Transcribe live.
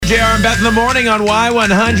JR and Beth in the morning on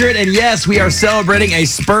Y100. And yes, we are celebrating a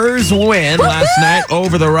Spurs win last night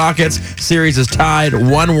over the Rockets. Series is tied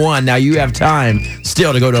 1-1. Now you have time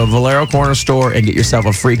still to go to a Valero Corner store and get yourself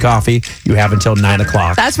a free coffee. You have until 9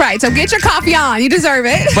 o'clock. That's right. So get your coffee on. You deserve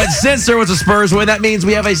it. But since there was a Spurs win, that means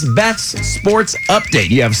we have a Beth's sports update.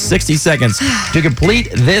 You have 60 seconds to complete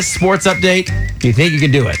this sports update. Do you think you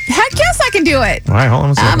can do it? Heck yes, I can do it. All right, hold on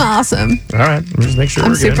a second. I'm awesome. All right, let me just make sure I'm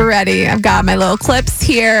we're super good. ready. I've got my little clips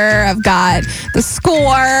here. I've got the score.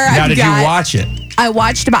 Now, did you watch it? I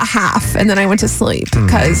watched about half, and then I went to sleep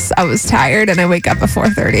because I was tired, and I wake up at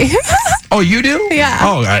 4:30. Oh, you do? Yeah.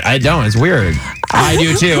 Oh, I don't. It's weird. I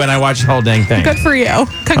do, too, and I watch the whole dang thing. Good for you.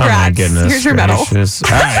 Congrats. Oh, my goodness. Here's your medal. All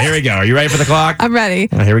right, here we go. Are you ready for the clock? I'm ready.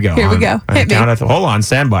 Here we go. Here we go. Hit me. Hold on.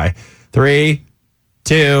 Stand by. 3,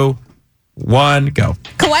 2, 1, go.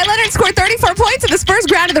 Kawhi Leonard scored 34 points, and the Spurs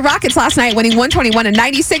grounded the Rockets last night, winning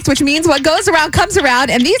 121-96, which means what goes around comes around,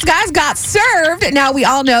 and these guys got served. Now, we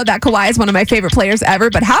all know that Kawhi is one of my favorite players ever,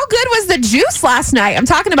 but how good was the juice last night? I'm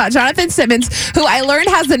talking about Jonathan Simmons, who I learned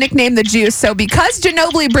has the nickname the Juice. So because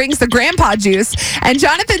Ginobili brings the grandpa juice, and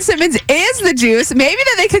Jonathan Simmons is the juice, maybe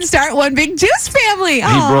that they can start one big juice family. He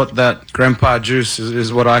brought that grandpa juice,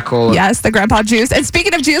 is what I call it. Yes, the grandpa juice. And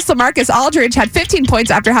speaking of juice, LaMarcus Aldridge had 15 points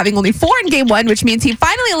after having only 4 in game 1, which means he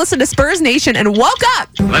finally listened to Spurs Nation and woke up.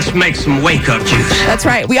 Let's make some wake-up juice. That's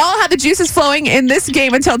right. We all had the juices flowing in this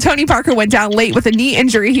game until Tony Parker went down late with a knee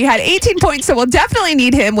injury. He had 18 points, so we'll definitely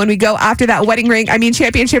need him when we go after that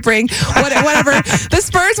championship ring, whatever. The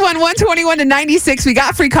Spurs won 121-96. We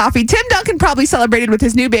got free coffee. Tim Duncan probably celebrated with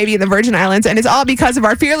his new baby in the Virgin Islands, and it's all because of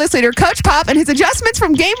our fearless leader, Coach Pop, and his adjustments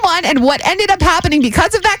from game 1 and what ended up happening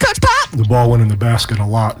because of that, Coach Pop. The ball went in the basket a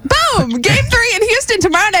lot. Boom! Game 3 in Houston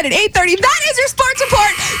tomorrow night at 8:30. That is your sports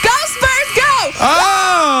report. Go Spurs, go!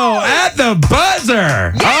 Oh, at the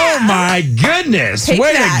buzzer. Yeah. Oh, my goodness. Take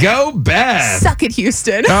Way that. to go, Beth. Suck it,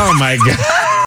 Houston. Oh, my God.